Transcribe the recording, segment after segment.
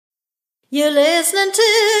You're listening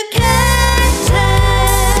to Cat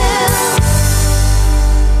Tales.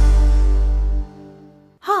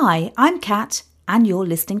 Hi, I'm Kat, and you're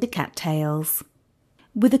listening to Cat Tales.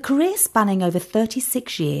 With a career spanning over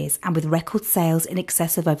 36 years and with record sales in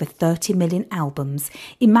excess of over 30 million albums,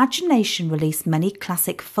 Imagination released many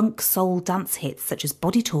classic funk soul dance hits such as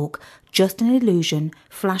Body Talk, Just an Illusion,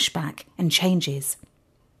 Flashback and Changes.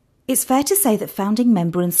 It's fair to say that founding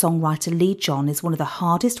member and songwriter Leee John is one of the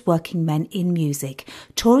hardest working men in music,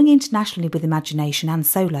 touring internationally with Imagination and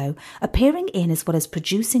solo, appearing in as well as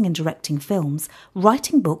producing and directing films,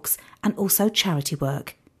 writing books and also charity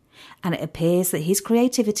work. And it appears that his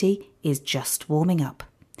creativity is just warming up.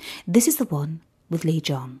 This is the one with Leee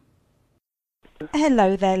John.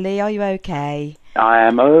 Hello there, Lee. Are you okay? I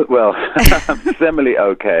am,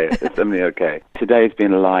 semi-okay. Semi-okay. Today's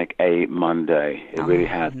been like a Monday. It really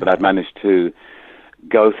has. But I've managed to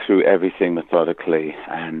go through everything methodically.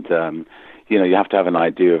 And, you have to have an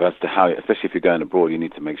idea of as to how, especially if you're going abroad, you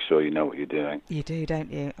need to make sure you know what you're doing. You do,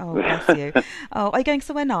 don't you? Oh, bless you. Oh, are you going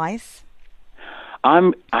somewhere nice?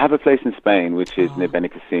 I have a place in Spain, which is near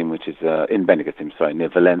Benicassim, near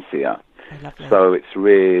Valencia. Oh, so it's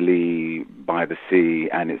really by the sea,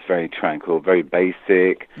 and it's very tranquil, very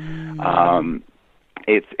basic.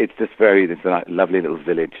 It's just there's a lovely little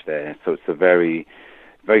village there. So it's a very,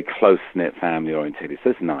 very close-knit, family-oriented.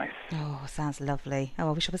 So it's nice. Oh, sounds lovely. Oh,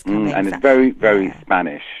 I wish I was coming. And it's very, very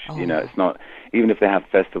Spanish. Oh. It's not, even if they have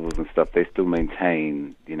festivals and stuff, they still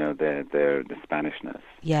maintain, the Spanishness.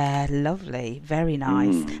 Yeah, lovely. Very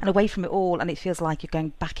nice. And away from it all, and it feels like you're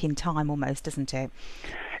going back in time almost, doesn't it?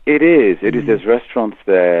 It is. It is. There's restaurants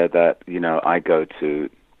there that, I go to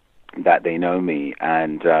that they know me.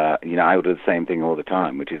 And, I order the same thing all the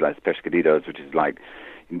time, which is like pescaditos, which is like,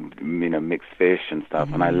 mixed fish and stuff.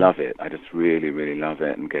 And I love it. I just really, really love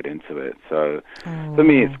it and get into it. So for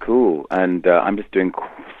me, it's cool. And I'm just doing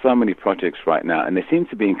so many projects right now. And they seem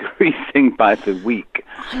to be increasing by the week.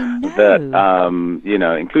 I know. That,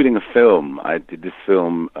 including a film. I did this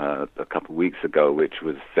film a couple of weeks ago, which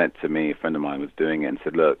was sent to me. A friend of mine was doing it and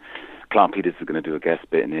said, look, Clark Peters is going to do a guest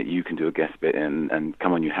bit in it. You can do a guest bit and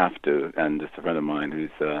come on, you have to. And just a friend of mine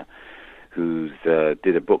who's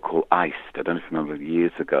did a book called Iced, I don't know if you remember,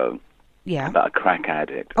 years ago, about a crack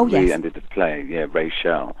addict. Oh, yes. And did the play, Ray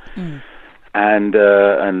Shell. And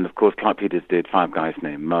of course, Clark Peters did Five Guys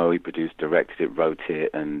Named Mo. He produced, directed it, wrote it,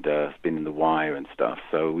 and been in The Wire and stuff.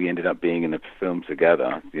 So we ended up being in a film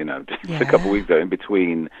together, just a couple of weeks ago, in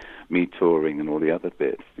between me touring and all the other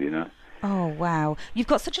bits, Oh, wow. You've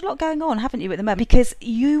got such a lot going on, haven't you, at the moment? Because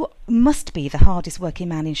you must be the hardest working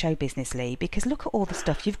man in show business, Lee, because look at all the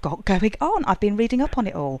stuff you've got going on. I've been reading up on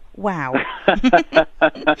it all. Wow.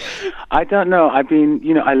 I don't know. I've been,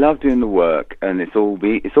 I love doing the work, and it's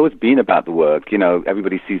always been about the work.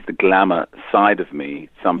 Everybody sees the glamour side of me.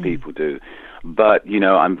 Some people do. But,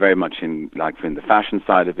 I'm very much in the fashion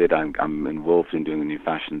side of it. I'm involved in doing the new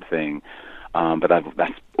fashion thing. But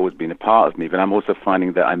that's always been a part of me. But I'm also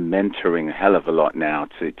finding that I'm mentoring a hell of a lot now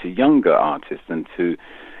to younger artists and to,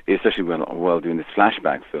 especially while doing this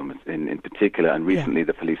Flashback film in particular, and recently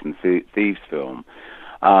the Police and Thieves film.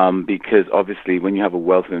 Because obviously when you have a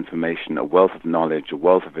wealth of information, a wealth of knowledge, a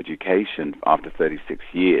wealth of education after 36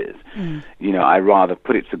 years, I rather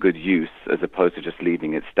put it to good use as opposed to just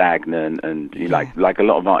leaving it stagnant and like a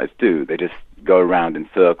lot of artists do. They just go around in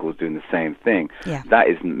circles doing the same thing. Yeah. That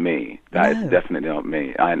isn't me. That is definitely not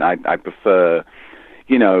me. And I prefer,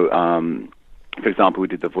 for example, we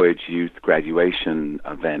did the Voyage Youth graduation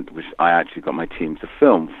event, which I actually got my team to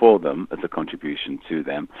film for them as a contribution to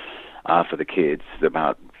them, for the kids,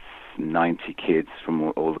 about 90 kids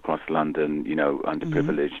from all across London,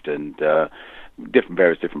 underprivileged and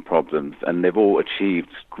various different problems. And they've all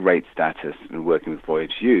achieved great status in working with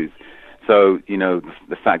Voyage Youth. So,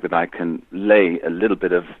 the fact that I can lay a little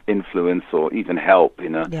bit of influence or even help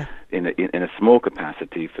in a small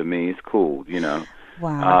capacity, for me is cool,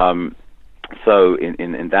 Wow. So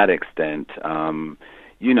in that extent,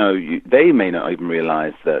 they may not even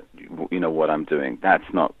realize that, what I'm doing.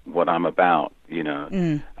 That's not what I'm about,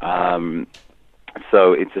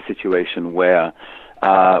 So it's a situation where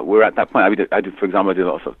we're at that point. I do, for example, I do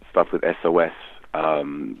a lot of stuff with SOS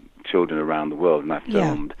children around the world, and I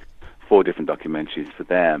filmed 4 different documentaries for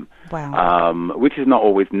them. Wow. Which is not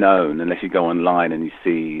always known unless you go online and you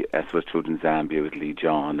see SOS Children Zambia with Leee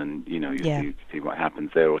John, and you see what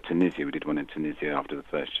happens there, or Tunisia. We did one in Tunisia after the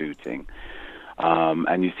first shooting.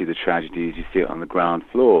 And you see the tragedies, you see it on the ground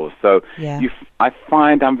floor. So I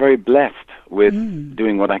find I'm very blessed with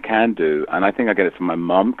doing what I can do. And I think I get it from my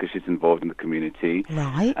mum, because she's involved in the community.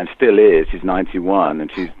 Right. And still is. She's 91,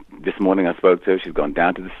 and she's this morning I spoke to her. She's gone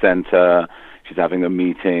down to the center. She's having a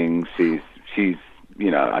meeting. She's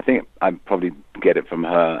I think I probably get it from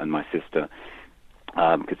her and my sister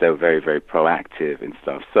because they were very, very proactive and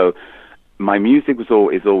stuff. So my music has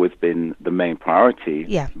always been the main priority.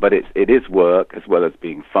 Yeah. But it is work as well as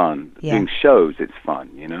being fun. Yeah. Being shows, it's fun,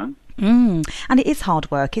 And it is hard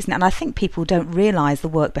work, isn't it? And I think people don't realise the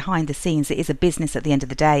work behind the scenes. It is a business at the end of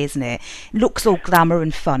the day, isn't it? It looks all glamour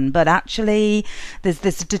and fun, but actually there's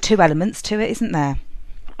the two elements to it, isn't there?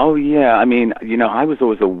 Oh, yeah. I mean, I was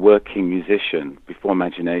always a working musician before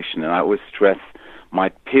imagination, and I always stress my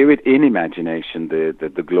period in imagination,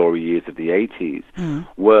 the glory years of the 80s,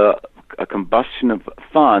 were a combustion of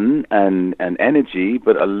fun and energy,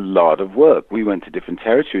 but a lot of work. We went to different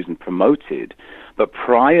territories and promoted. But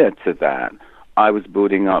prior to that, I was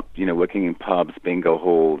building up, working in pubs, bingo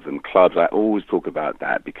halls, and clubs. I always talk about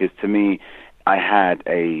that because to me, I had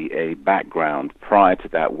a background prior to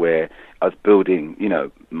that where I was building,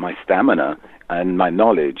 my stamina and my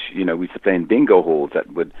knowledge. We used to play in bingo halls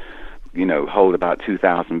that would, hold about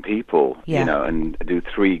 2,000 people, and do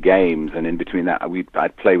 3 games. And in between that,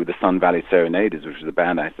 I'd play with the Sun Valley Serenaders, which was a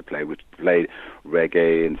band I used to play, which played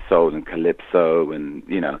reggae and soul and calypso. And,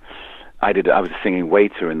 I was a singing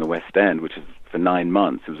waiter in the West End, which is for 9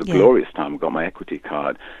 months. It was a glorious time. I got my equity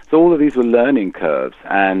card. So all of these were learning curves,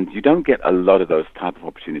 and you don't get a lot of those type of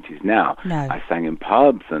opportunities now. No. I sang in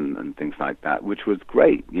pubs and things like that, which was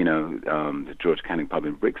great, the George Canning pub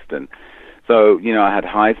in Brixton. So, I had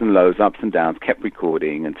highs and lows, ups and downs, kept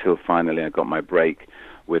recording until finally I got my break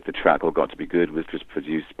with the track All Got to Be Good, which was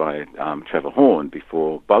produced by Trevor Horn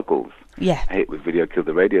before Buggles. Yeah. A hit with Video Killed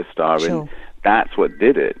the Radio Star, Sure. and that's what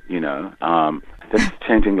did it, Just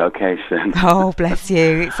changing location. Oh, bless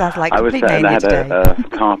you. It sounds like I was complete there and I mania had today.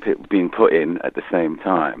 a carpet being put in at the same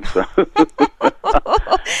time. So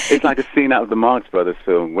it's like a scene out of the Marx Brothers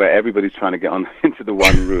film where everybody's trying to get on into the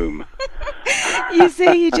one room. You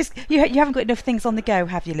see, you haven't got enough things on the go,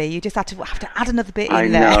 have you, Lee? You just have to add another bit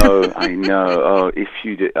in there. I know. Oh, if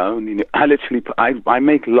you did only knew. I literally, I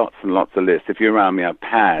make lots and lots of lists. If you're around me, I have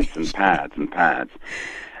pads and pads and pads.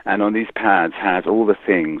 And on these pads has all the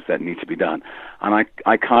things that need to be done. And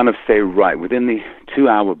I kind of say, right, within the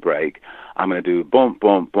 2-hour break, I'm going to do boom,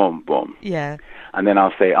 boom, boom, boom. Yeah. And then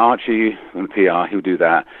I'll say, Archie on the PR, he'll do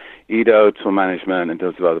that. Edo, tour management, and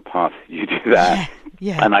those other parts, you do that.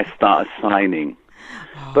 Yeah. And I start assigning.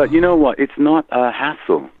 Oh. But you know what? It's not a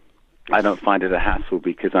hassle. I don't find it a hassle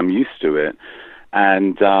because I'm used to it.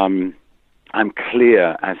 And I'm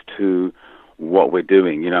clear as to what we're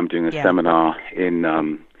doing. I'm doing a seminar in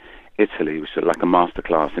Italy, which is like a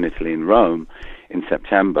masterclass in Italy in Rome in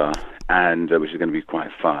September, and which is going to be quite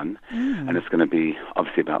fun. And it's going to be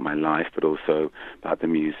obviously about my life, but also about the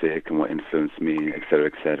music and what influenced me, et cetera,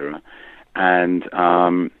 et cetera. And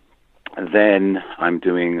then I'm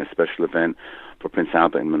doing a special event for Prince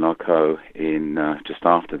Albert in Monaco in just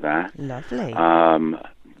after that. Lovely.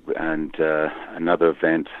 And another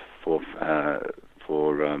event for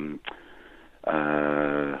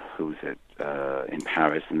who's it? In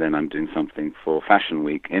Paris, and then I'm doing something for Fashion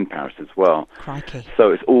Week in Paris as well. Crikey. So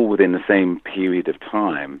it's all within the same period of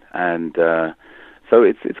time, and so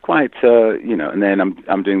it's quite And then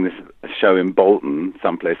I'm doing this show in Bolton,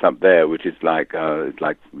 someplace up there, which is like it's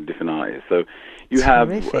like different artists. So you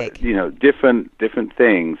Terrific. have different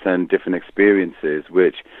things and different experiences,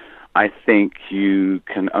 which I think you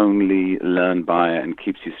can only learn by and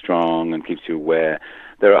keeps you strong and keeps you aware.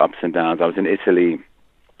 There are ups and downs. I was in Italy.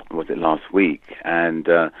 Was it last week? And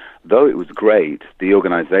though it was great, the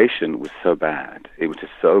organization was so bad. It was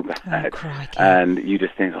just so bad. Oh, crikey. And you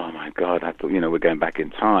just think, oh my God, I thought, we're going back in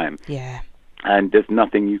time. Yeah. And there's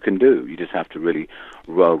nothing you can do. You just have to really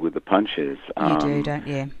roll with the punches. You do, don't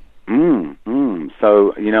you?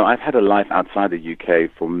 So, I've had a life outside the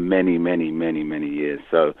UK for many, many, many, many years.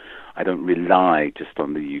 So I don't rely just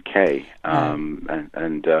on the UK.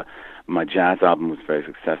 And my jazz album was very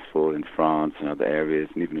successful in France and other areas,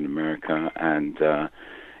 and even in America. And,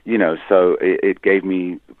 so it gave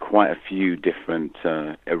me quite a few different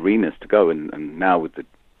arenas to go. And now with the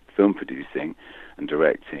film producing and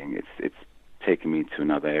directing, it's taken me to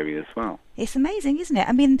another area as well. It's amazing, isn't it?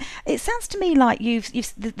 I mean, it sounds to me like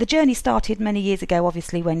the journey started many years ago,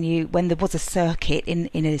 obviously, when there was a circuit in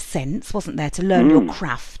a sense, wasn't there, to learn your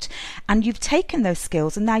craft, and you've taken those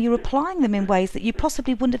skills and now you're applying them in ways that you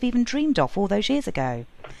possibly wouldn't have even dreamed of all those years ago.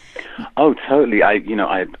 Oh, totally. I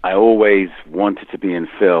always wanted to be in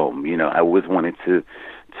film. I always wanted to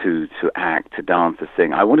act, to dance, to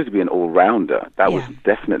sing. I wanted to be an all-rounder. That was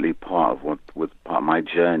definitely part of what was part of my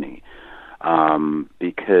journey.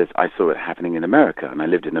 Because I saw it happening in America, and I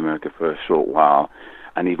lived in America for a short while,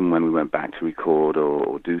 and even when we went back to record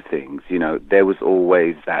or do things, there was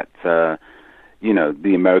always that, the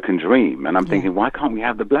American dream. And I'm thinking, why can't we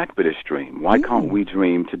have the Black British dream? Why can't we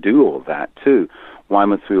dream to do all that too? Why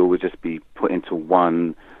must we always just be put into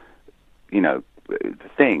one,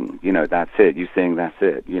 thing? That's it. You sing, that's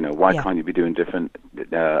it. Why can't you be doing different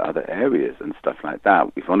other areas and stuff like that?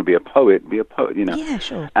 If you want to be a poet, Yeah,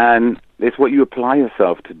 sure. And it's what you apply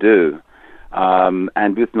yourself to do.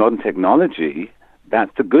 And with modern technology,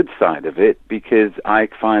 that's the good side of it, because I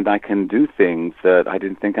find I can do things that I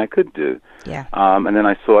didn't think I could do. Yeah. And then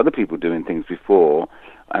I saw other people doing things before,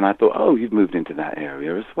 and I thought, oh, you've moved into that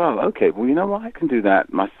area as well. Okay, well, you know what? I can do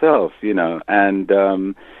that myself, And,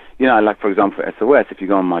 like, for example, for SOS, if you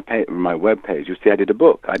go on my webpage, you'll see I did a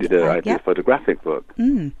book. I did a photographic book.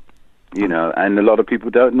 And a lot of people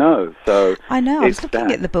don't know. So I know. I was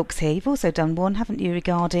looking at the books here. You've also done one, haven't you,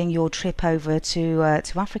 regarding your trip over to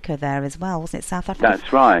Africa there as well, wasn't it? South Africa.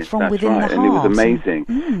 That's right. From within the heart. And it was amazing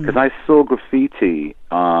because I saw graffiti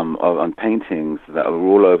on paintings that were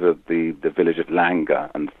all over the village of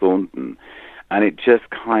Langa and Thornton, and it just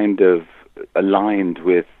kind of aligned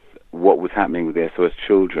with what was happening with the SOS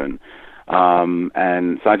children.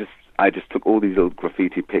 And so I just took all these little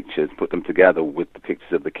graffiti pictures, put them together with the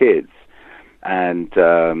pictures of the kids. And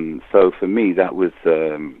so for me, that was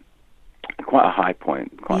quite a high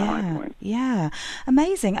point. Yeah,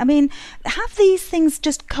 amazing. I mean, have these things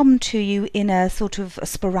just come to you in a sort of a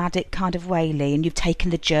sporadic kind of way, Lee, and you've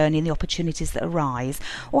taken the journey and the opportunities that arise?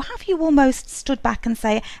 Or have you almost stood back and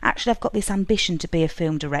say, actually, I've got this ambition to be a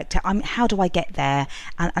film director. How do I get there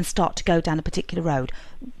and start to go down a particular road?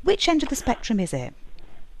 Which end of the spectrum is it?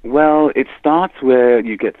 Well, it starts where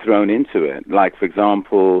you get thrown into it. Like, for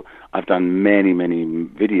example, I've done many, many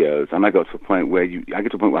videos, and I got to a point where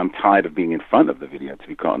I'm tired of being in front of the video, to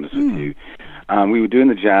be quite honest with you. We were doing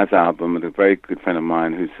the jazz album with a very good friend of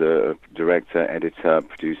mine who's a director, editor,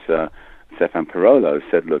 producer, Stefan Pirolo,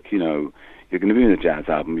 said, look, you're going to be in the jazz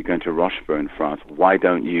album, you're going to Rochefort in France, why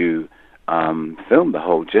don't you film the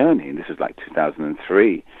whole journey? And this was like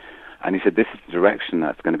 2003. And he said, this is the direction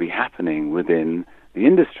that's going to be happening within the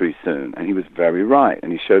industry soon. And he was very right.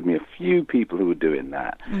 And he showed me a few people who were doing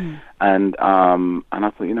that. And I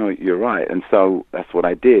thought, you're right. And so that's what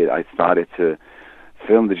I did. I started to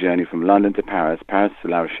film the journey from London to Paris, Paris to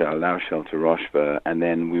La Rochelle, La Rochelle to Rochefort. And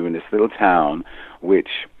then we were in this little town, which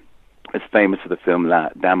is famous for the film La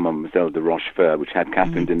Dame Mademoiselle de Rochefort, which had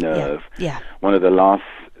Catherine Deneuve, one of the last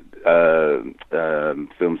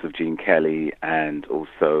films of Gene Kelly, and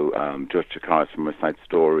also George Chakiris from West Side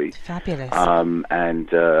Story. Fabulous. And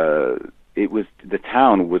the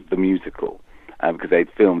town was the musical, because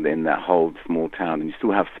they'd filmed in that whole small town, and you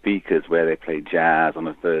still have speakers where they play jazz on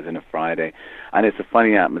a Thursday and a Friday, and it's a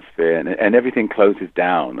funny atmosphere, and everything closes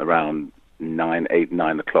down around 9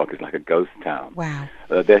 o'clock. It's like a ghost town. Wow.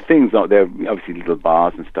 There are things, there are obviously little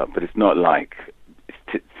bars and stuff, but it's not like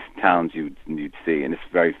towns you'd see, and it's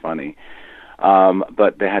very funny.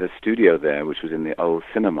 But they had a studio there, which was in the old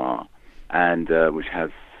cinema, and which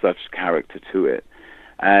has such character to it.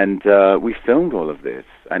 And we filmed all of this,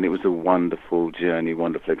 and it was a wonderful journey,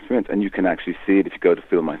 wonderful experience. And you can actually see it if you go to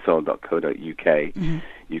feelmysoul.co.uk.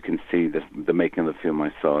 You can see the making of the Feel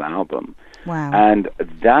My Soul album. Wow. And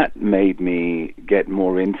that made me get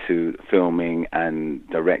more into filming and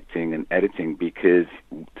directing and editing, because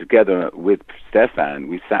together with Stefan,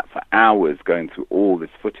 we sat for hours going through all this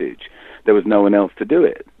footage. There was no one else to do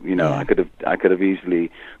it. I could have easily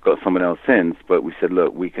got someone else in, but we said,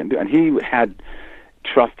 look, we can do it. And he had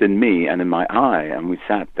trust in me and in my eye, and we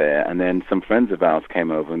sat there, and then some friends of ours came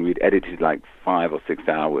over, and we'd edited like 5 or 6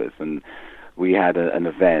 hours, and we had an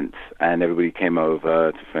event, and everybody came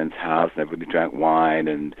over to a friend's house, and everybody drank wine,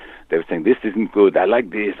 and they were saying, this isn't good, I like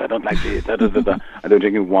this, I don't like this, and they were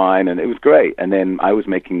drinking wine, and it was great. And then I was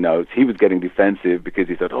making notes. He was getting defensive because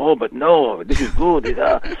he said, oh, but no, this is good.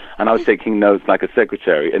 And I was taking notes like a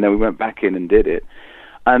secretary, and then we went back in and did it.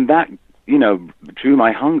 And that, drew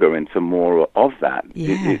my hunger into more of that.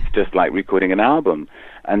 It's just like recording an album.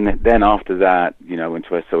 And then after that, went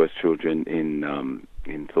to SOS Children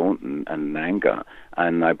in Thornton and Nanga,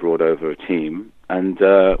 and I brought over a team and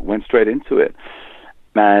went straight into it.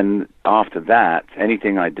 And after that,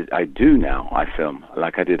 anything I do now, I film.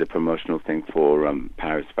 Like I did a promotional thing for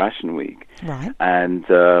Paris Fashion Week, right? And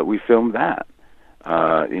we filmed that.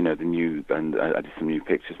 The new, and I did some new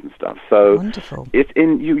pictures and stuff. So wonderful. It's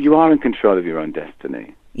in you. You are in control of your own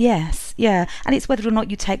destiny. Yes, yeah, and it's whether or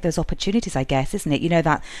not you take those opportunities, I guess, isn't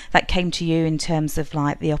it? That came to you in terms of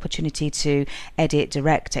like the opportunity to edit,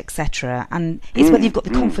 direct, etc. And it's whether you've got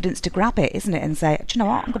the confidence to grab it, isn't it? And say, do you know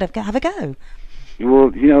what, I'm going to have a go.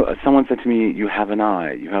 Well, someone said to me, you have an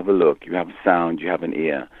eye, you have a look, you have a sound, you have an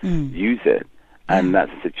ear. Use it. And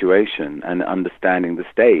that's the situation. And understanding the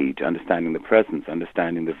stage, understanding the presence,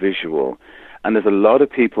 understanding the visual. And there's a lot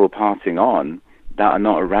of people passing on that are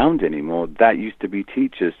not around anymore that used to be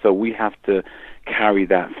teachers. So we have to carry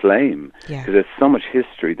that flame, because there's so much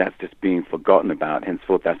history that's just being forgotten about.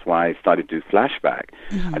 Henceforth, that's why I started to do Flashback.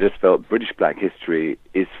 I just felt British Black history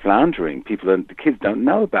is floundering. The kids don't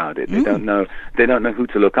know about it. They don't know who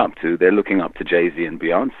to look up to. They're looking up to Jay-Z and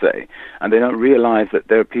Beyonce, and they don't realize that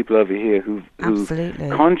there are people over here who've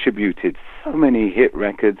contributed so many hit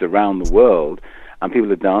records around the world, and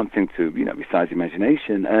people are dancing to, Besides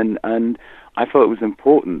Imagination, and I thought it was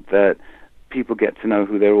important that people get to know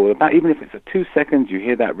who they're all about. Even if it's a 2 seconds, you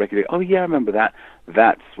hear that record, oh yeah, I remember that.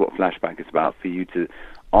 That's what Flashback is about, for you to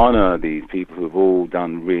honor these people who have all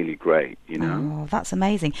done really great, Oh, that's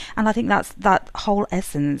amazing. And I think that's that whole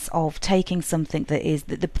essence of taking something that is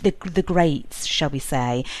the greats, shall we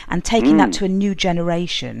say, and taking that to a new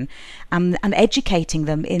generation, and educating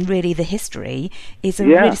them in really the history is a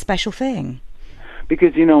really special thing.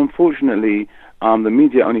 Because, unfortunately, the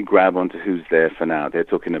media only grab onto who's there for now. They're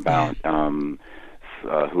talking about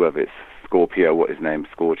whoever it's Scorpio, what his name,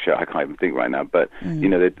 Scorcher. I can't even think right now. But the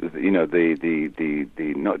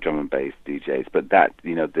not drum and bass DJs, but that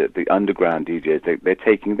the underground DJs. They're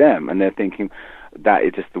taking them, and they're thinking that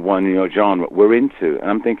is just the one genre we're into. And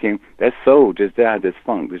I'm thinking there's soul, there's jazz, there's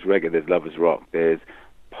funk, there's reggae, there's lovers rock, there's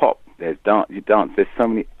pop. There's dance. There's so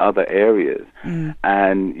many other areas,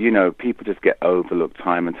 and people just get overlooked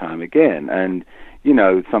time and time again. And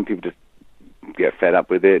some people just get fed up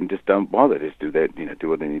with it and just don't bother. Just do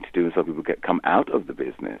what they need to do. And some people come out of the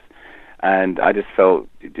business. And I just felt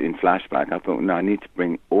in Flashback, I thought, no, I need to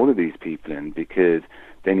bring all of these people in, because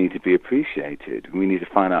they need to be appreciated. We need to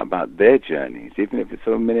find out about their journeys, even if it's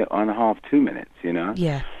a minute and a half, 2 minutes.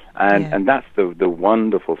 Yeah. And that's the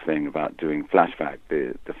wonderful thing about doing Flashback,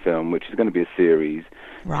 the film, which is going to be a series,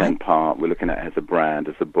 10-part. We're looking at it as a brand,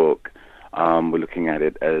 as a book. We're looking at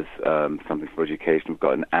it as something for education. We've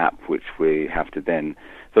got an app which we have to then...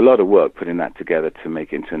 It's a lot of work putting that together to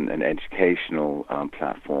make it into an educational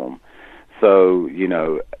platform. So,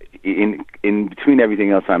 in between everything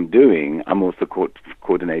else I'm doing, I'm also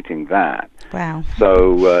coordinating that. Wow.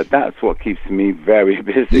 So that's what keeps me very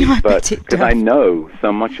busy. But because I know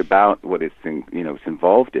so much about what it's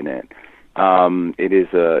involved in it,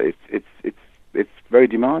 it's very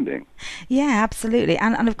demanding. Yeah, absolutely.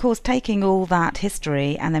 And of course, taking all that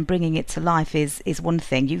history and then bringing it to life is one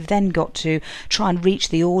thing. You've then got to try and reach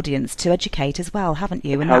the audience to educate as well, haven't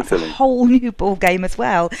you? And that's a whole new ball game as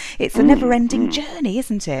well. It's a never-ending journey,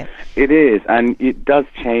 isn't it? It is, and it does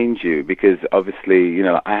change you, because obviously,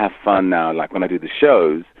 I have fun now. Like when I do the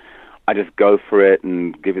shows, I just go for it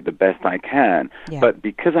and give it the best I can. Yeah. But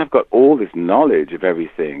because I've got all this knowledge of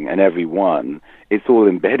everything and everyone, it's all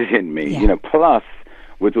embedded in me. Yeah. Plus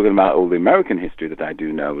we're talking about all the American history that I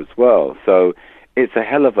do know as well. So it's a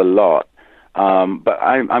hell of a lot. But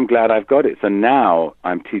I'm glad I've got it. So now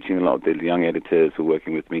I'm teaching a lot of the young editors who are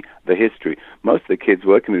working with me the history. Most of the kids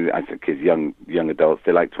working with me, I said kids, young adults,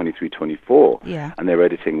 they're like 23, 24, and they're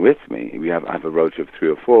editing with me. I have a rota of 3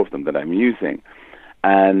 or 4 of them that I'm using.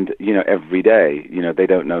 And, every day, they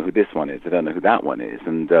don't know who this one is. They don't know who that one is.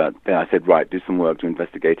 And then I said, right, do some work to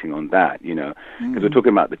investigating on that, because we're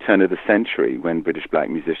talking about the turn of the century when British Black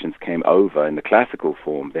musicians came over in the classical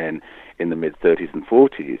form, then in the mid-30s and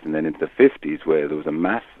 40s, and then into the 50s where there was a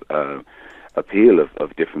mass appeal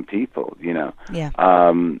of different people, Yeah.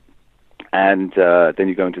 And then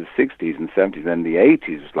you go into the 60s and 70s, and the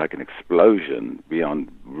 80s was like an explosion beyond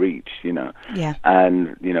reach, Yeah.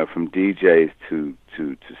 And, from DJs to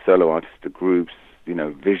solo artists to groups,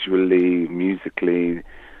 visually, musically,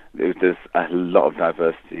 there's a lot of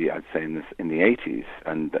diversity, I'd say, in the 80s,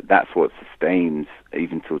 and that's what sustains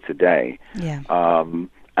even till today. Yeah.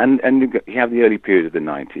 And you have the early period of the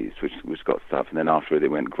 90s, which got stuff, and then after it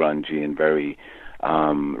went grungy and very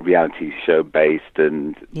reality show based,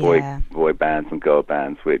 and boy bands and girl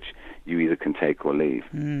bands, which you either can take or leave.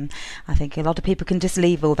 I think a lot of people can just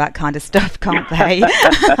leave all that kind of stuff, can't they?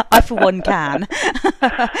 I for one can.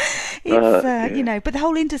 It's but the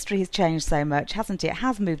whole industry has changed so much, hasn't it? It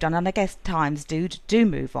has moved on, and I guess times do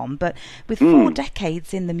move on, but with 4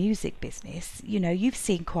 decades in the music business, you've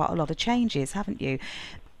seen quite a lot of changes, haven't you?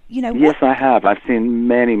 Yes, I have. I've seen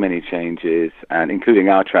many, many changes, and including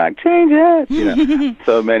our track, Changes,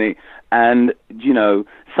 so many. And,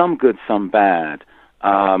 some good, some bad.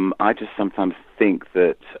 I just sometimes think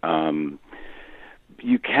that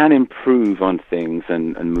you can improve on things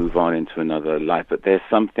and move on into another life, but there's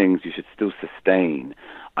some things you should still sustain.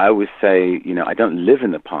 I always say, I don't live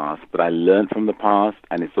in the past, but I learn from the past,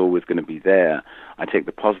 and it's always going to be there. I take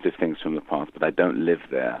the positive things from the past, but I don't live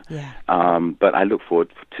there. Yeah. But I look forward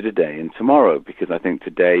to today and tomorrow, because I think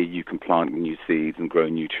today you can plant new seeds and grow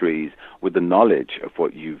new trees with the knowledge of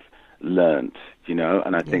what you've learned,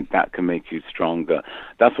 and I think that can make you stronger.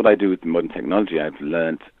 That's what I do with modern technology. I've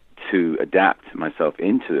learned to adapt myself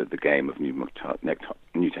into the game of new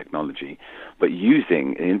technology, but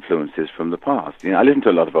using influences from the past. I listen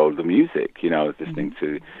to a lot of older music. I was listening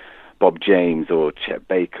to Bob James or Chet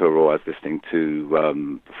Baker, or I was listening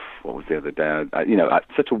to, what was the other day?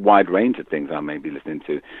 Such a wide range of things I may be listening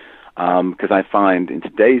to, because I find in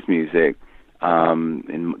today's music,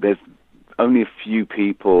 there's only a few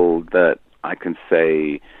people that I can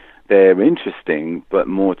say they're interesting, but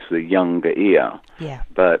more to the younger ear. Yeah.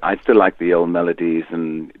 But I still like the old melodies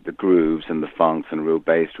and the grooves and the funks and real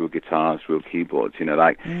bass, real guitars, real keyboards.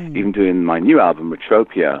 Even doing my new album,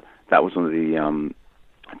 Retropia, that was one of the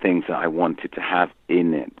things that I wanted to have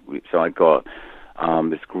in it. So I got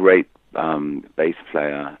this great bass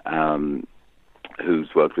player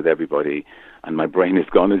who's worked with everybody, and my brain has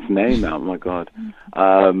gone his name now. Oh my God!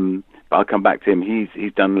 But I'll come back to him.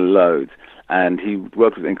 He's done loads. And he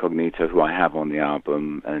worked with Incognito, who I have on the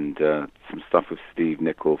album, and some stuff with Steve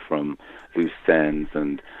Nicol from Loose Ends.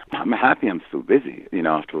 And I'm happy I'm still busy,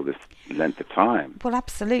 after all this length of time. Well,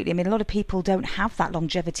 absolutely. I mean, a lot of people don't have that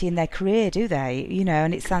longevity in their career, do they?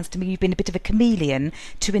 And it sounds to me you've been a bit of a chameleon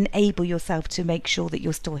to enable yourself to make sure that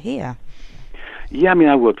you're still here. Yeah,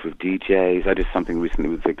 I worked with DJs. I did something recently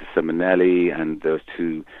with Victor Simonelli, and there was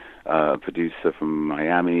two producer from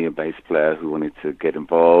Miami, a bass player who wanted to get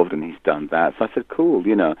involved, and he's done that. So I said, cool,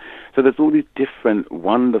 So there's all these different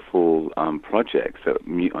wonderful projects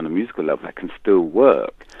on a musical level that can still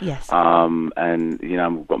work. Yes. And,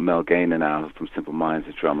 we've got Mel Gaynor now from Simple Minds,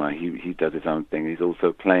 a drummer. He does his own thing. He's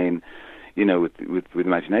also playing, with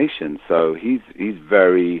imagination. So he's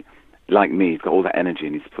very like me. He's got all that energy,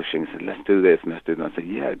 and he's pushing. He said, let's do this, and let's do that. I said,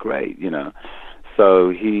 yeah, great, So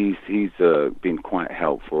he's been quite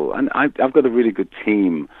helpful, and I've got a really good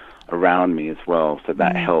team around me as well. So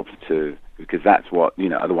that helps too, because that's what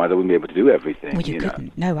otherwise I wouldn't be able to do everything. Well, you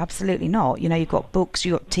couldn't. No, absolutely not. You've got books,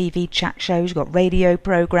 you've got TV chat shows, you've got radio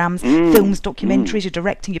programs, films, documentaries. You're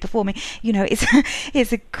directing, you're performing.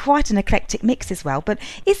 It's quite an eclectic mix as well. But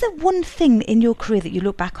is there one thing in your career that you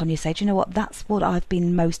look back on, you say, do you know what? That's what I've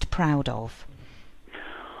been most proud of.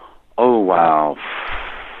 Oh wow.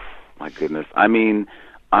 My goodness.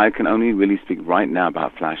 I can only really speak right now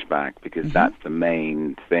about Flashback, because that's the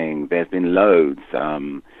main thing. There's been loads.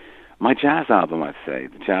 My jazz album, I'd say,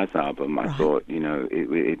 the jazz album, I thought,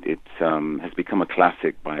 it has become a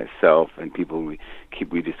classic by itself, and people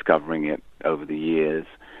keep rediscovering it over the years.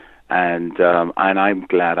 And I'm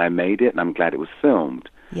glad I made it, and I'm glad it was filmed.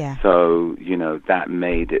 Yeah. So, that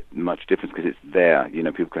made it much different, because it's there.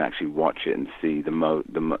 People can actually watch it and see the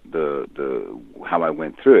how I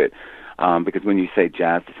went through it. Because when you say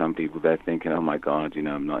jazz to some people, they're thinking, oh my God,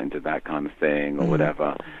 I'm not into that kind of thing or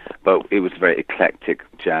whatever. But it was a very eclectic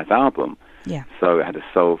jazz album. Yeah. So it had a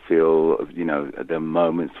soul feel, there were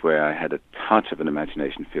moments where I had a touch of an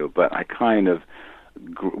imagination feel, but I kind of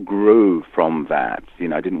grew from that.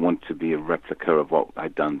 I didn't want to be a replica of what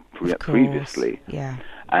I'd done previously. Yeah.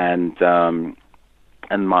 And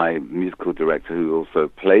my musical director, who also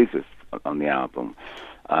plays on the album,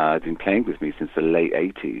 has been playing with me since the late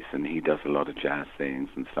 80s, and he does a lot of jazz things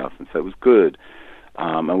and stuff, and so it was good.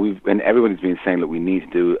 And everybody's been saying, look, we need to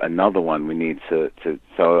do another one. We need to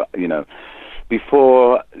so,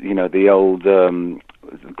 before, the old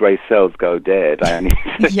grey cells go dead, I need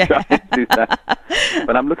to try and do that.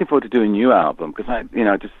 But I'm looking forward to doing a new album, because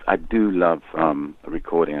I do love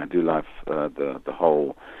recording. I do love the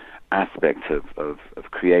whole aspect of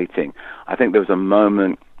creating. I think there was a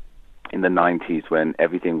moment in the 90s when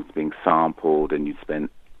everything was being sampled, and you'd spend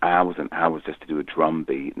hours and hours just to do a drum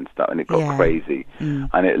beat and stuff, and it got crazy,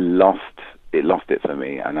 and it lost it for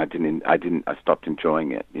me, and I stopped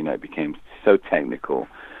enjoying it. It became so technical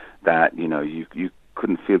that you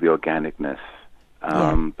couldn't feel the organicness.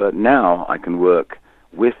 But now I can work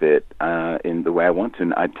with it in the way I want to,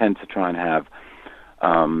 and I tend to try and have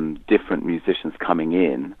different musicians coming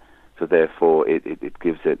in. So therefore, it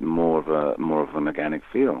gives it more of an organic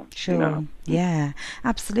feel. Sure. Yeah,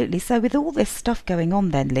 absolutely. So with all this stuff going on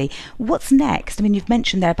then, Lee, what's next? You've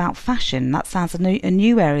mentioned there about fashion. That sounds a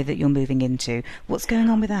new area that you're moving into. What's going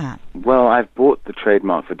on with that? Well, I've bought the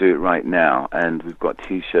trademark for Do It Right Now, and we've got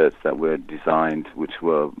T-shirts that were designed, which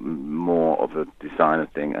were more of a designer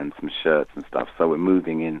thing, and some shirts and stuff. So we're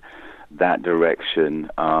moving in that direction,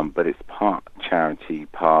 but it's part charity,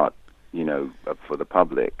 part for the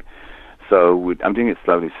public. So I'm doing it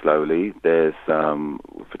slowly. There's a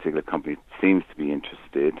particular company seems to be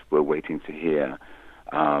interested. We're waiting to hear.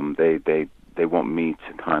 They want me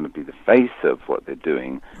to kind of be the face of what they're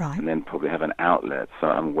doing, right, and then probably have an outlet. So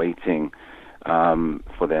I'm waiting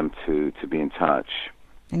for them to be in touch.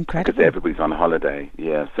 Incredible. Because everybody's on holiday.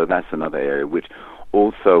 Yeah, so that's another area which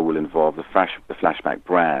also will involve the Flashback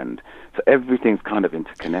brand. So everything's kind of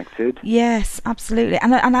interconnected. Yes, absolutely.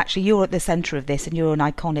 And actually, you're at the centre of this, and you're an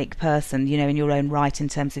iconic person, in your own right, in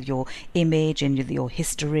terms of your image and your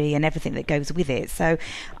history and everything that goes with it. So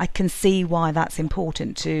I can see why that's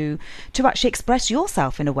important to actually express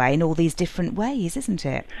yourself in a way, in all these different ways, isn't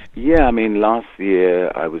it? Yeah, I mean, last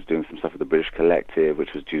year I was doing some stuff with the British Collective,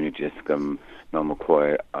 which was Junior Giscombe, Mel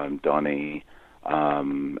McCoy, Donny,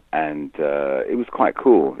 and it was quite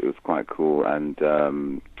cool. And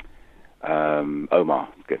Omar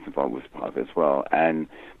gets involved with part of it as well.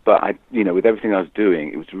 But I, with everything I was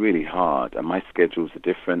doing, it was really hard, and my schedules are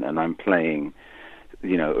different, and I'm playing,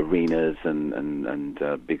 arenas and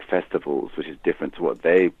big festivals, which is different to what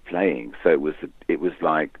they're playing. So it was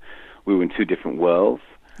like we were in two different worlds.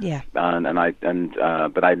 Yeah. But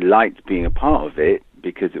I liked being a part of it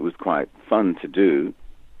because it was quite fun to do,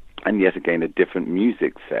 and yet again a different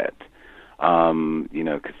music set.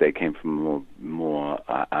 Because they came from more.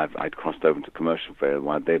 I'd crossed over into commercial for a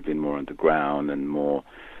while. They've been more underground and more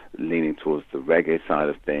leaning towards the reggae side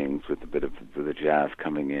of things, with a bit of the jazz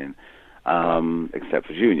coming in. Except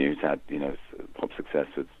for Junior, who's had pop success,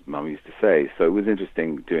 as Mum used to say. So it was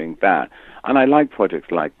interesting doing that, and I like projects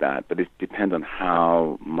like that. But it depends on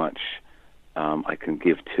how much I can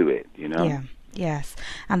give to it. Yeah. Yes,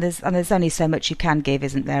 and there's only so much you can give,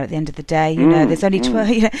 isn't there? At the end of the day, there's only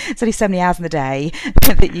there's only so many hours in the day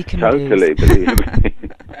that you can totally believe me.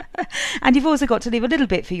 And you've also got to leave a little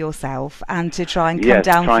bit for yourself and to try and come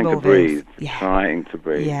down from all this. Trying to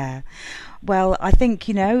breathe. Yeah. Well, I think,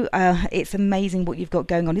 it's amazing what you've got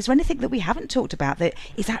going on. Is there anything that we haven't talked about that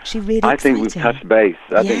is actually really exciting? I think we've touched base.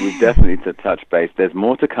 I think we've definitely touched base. There's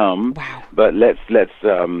more to come. Wow. But let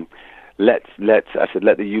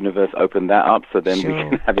the universe open that up, so then we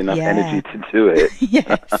can have enough energy to do it.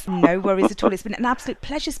 Yes, no worries at all. It's been an absolute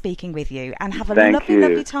pleasure speaking with you, and have a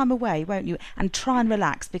lovely time away, won't you? And try and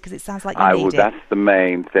relax, because it sounds like you need it. That's the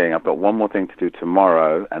main thing. I've got one more thing to do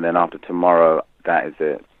tomorrow, and then after tomorrow, that is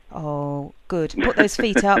it. Oh, good. Put those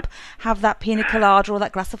feet up, have that pina colada or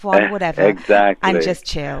that glass of wine or whatever. Exactly. And just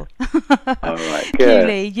chill. All right. Good.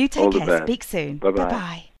 Leee, you take care. Speak soon. Bye-bye.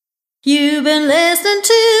 Bye-bye. You've been listening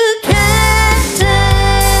to Cat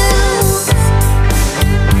Tales.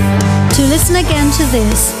 To listen again to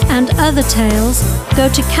this and other tales, go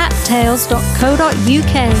to cattales.co.uk.